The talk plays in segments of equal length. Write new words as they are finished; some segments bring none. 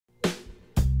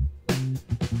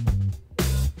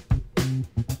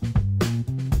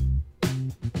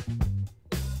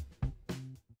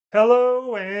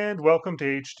Hello and welcome to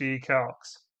HD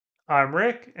Calcs. I'm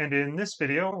Rick, and in this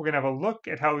video, we're going to have a look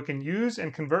at how we can use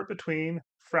and convert between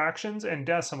fractions and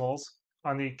decimals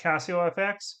on the Casio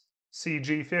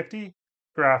fx-CG50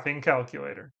 graphing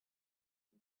calculator.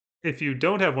 If you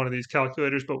don't have one of these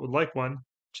calculators but would like one,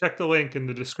 check the link in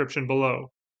the description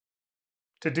below.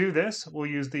 To do this, we'll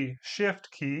use the Shift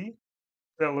key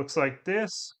that looks like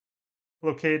this,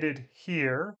 located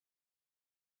here,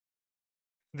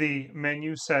 the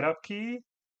menu setup key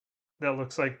that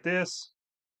looks like this,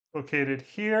 located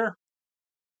here,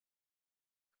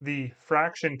 the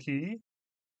fraction key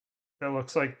that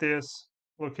looks like this,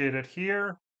 located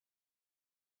here,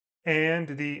 and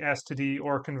the S to D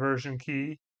or conversion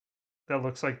key that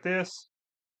looks like this,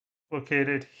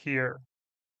 located here.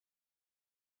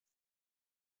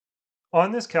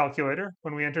 On this calculator,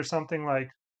 when we enter something like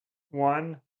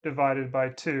 1 divided by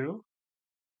 2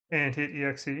 and hit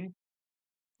EXE,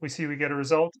 we see we get a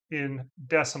result in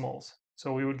decimals.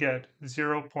 So we would get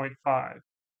 0.5.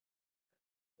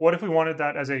 What if we wanted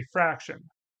that as a fraction?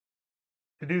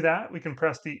 To do that, we can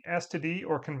press the S to D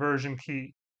or conversion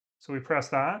key. So we press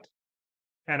that,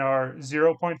 and our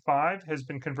 0.5 has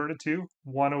been converted to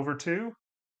 1 over 2,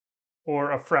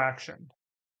 or a fraction.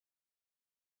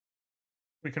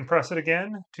 We can press it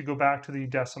again to go back to the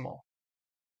decimal.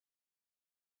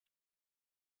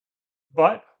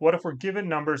 But what if we're given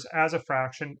numbers as a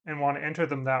fraction and want to enter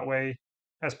them that way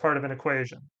as part of an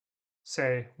equation?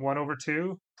 Say 1 over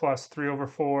 2 plus 3 over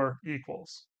 4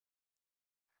 equals.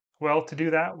 Well, to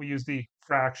do that, we use the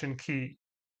fraction key.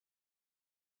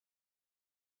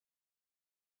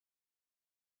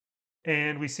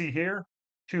 And we see here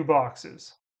two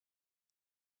boxes.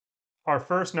 Our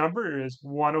first number is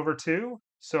 1 over 2.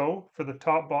 So for the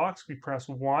top box, we press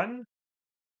 1,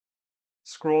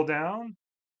 scroll down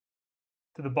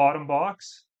to the bottom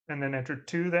box, and then enter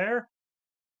 2 there,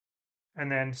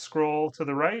 and then scroll to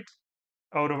the right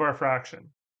out of our fraction.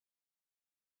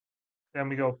 Then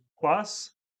we go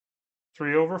plus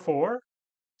 3 over 4.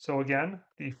 So again,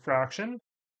 the fraction.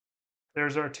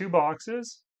 There's our two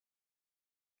boxes.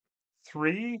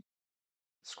 3,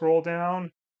 scroll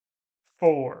down,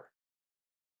 4.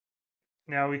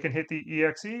 Now we can hit the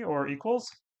EXE or equals,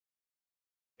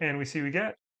 and we see we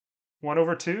get 1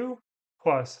 over 2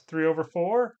 plus 3 over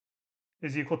 4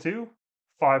 is equal to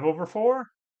 5 over 4.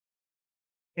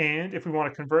 And if we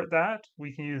want to convert that,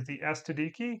 we can use the S to D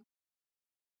key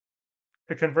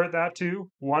to convert that to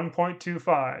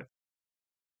 1.25.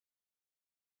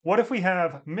 What if we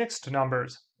have mixed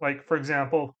numbers, like for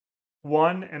example,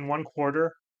 1 and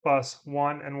 1/4 plus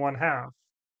 1 and 1/2?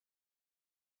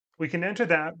 We can enter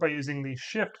that by using the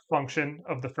shift function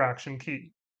of the fraction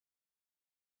key,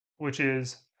 which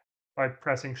is by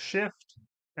pressing shift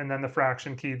and then the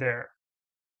fraction key there.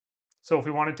 So if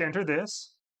we wanted to enter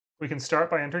this, we can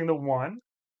start by entering the 1,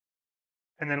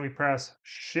 and then we press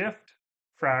shift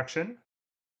fraction,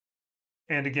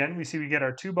 and again we see we get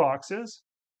our two boxes,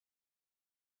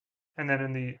 and then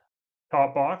in the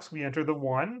top box we enter the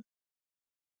 1,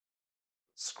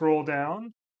 scroll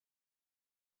down,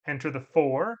 enter the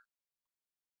 4,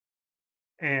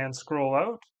 and scroll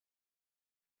out,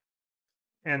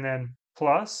 and then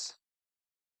plus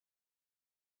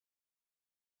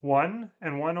 1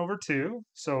 and 1 over 2.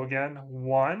 So again,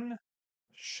 1,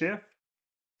 shift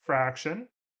fraction,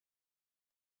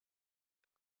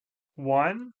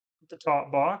 1 at the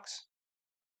top box,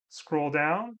 scroll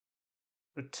down,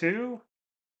 the 2,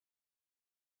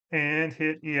 and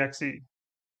hit EXE.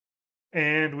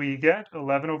 And we get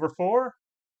 11 over 4,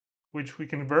 which we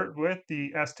convert with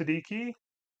the S to D key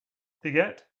to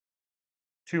get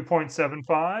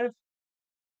 2.75,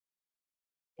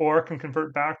 or can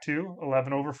convert back to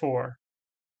 11 over 4.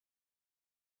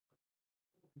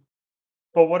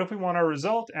 But what if we want our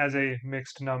result as a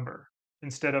mixed number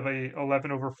instead of a 11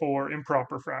 over 4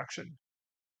 improper fraction?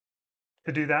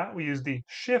 To do that, we use the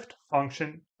shift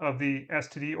function of the S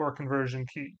to D or conversion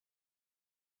key.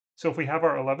 So if we have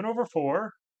our 11 over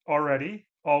 4 already,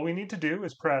 all we need to do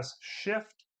is press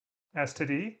shift S to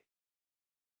D,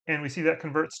 and we see that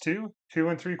converts to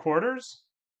 2 3/4.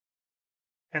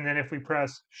 And then if we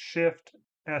press shift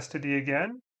S to D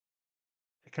again,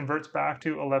 it converts back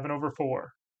to 11 over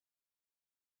 4.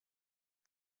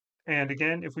 And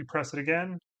again, if we press it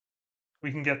again,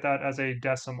 we can get that as a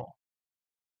decimal.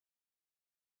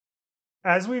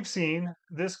 As we've seen,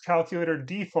 this calculator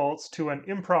defaults to an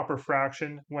improper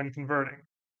fraction when converting.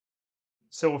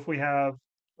 So if we have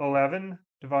 11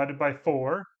 divided by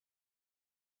 4,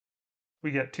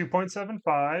 we get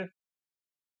 2.75,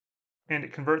 and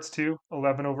it converts to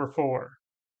 11 over 4.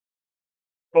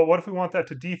 But what if we want that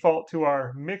to default to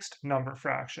our mixed number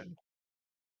fraction?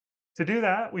 To do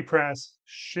that, we press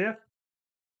Shift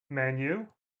menu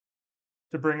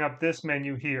to bring up this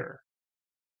menu here,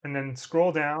 and then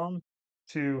scroll down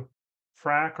to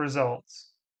frac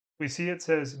results. We see it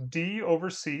says D over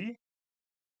C,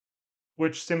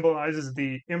 which symbolizes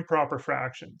the improper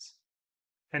fractions.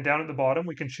 And down at the bottom,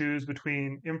 we can choose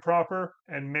between improper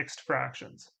and mixed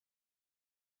fractions.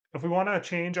 If we want to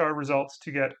change our results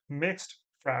to get mixed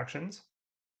fractions,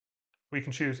 we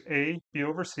can choose A, B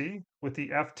over C with the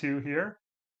F2 here.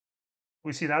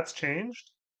 We see that's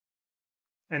changed.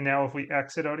 And now if we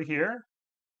exit out of here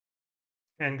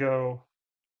and go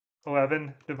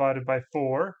 11 divided by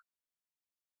 4,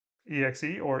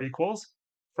 exe or equals,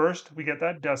 first we get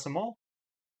that decimal.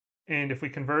 And if we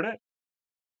convert it,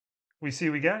 we see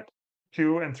we get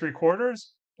 2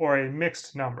 3/4 or a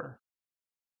mixed number.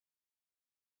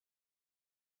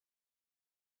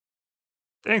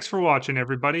 Thanks for watching,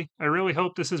 everybody. I really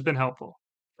hope this has been helpful.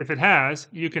 If it has,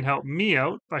 you can help me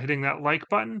out by hitting that like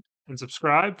button and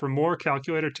subscribe for more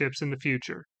calculator tips in the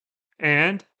future.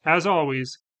 And, as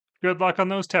always, good luck on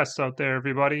those tests out there,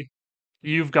 everybody.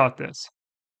 You've got this.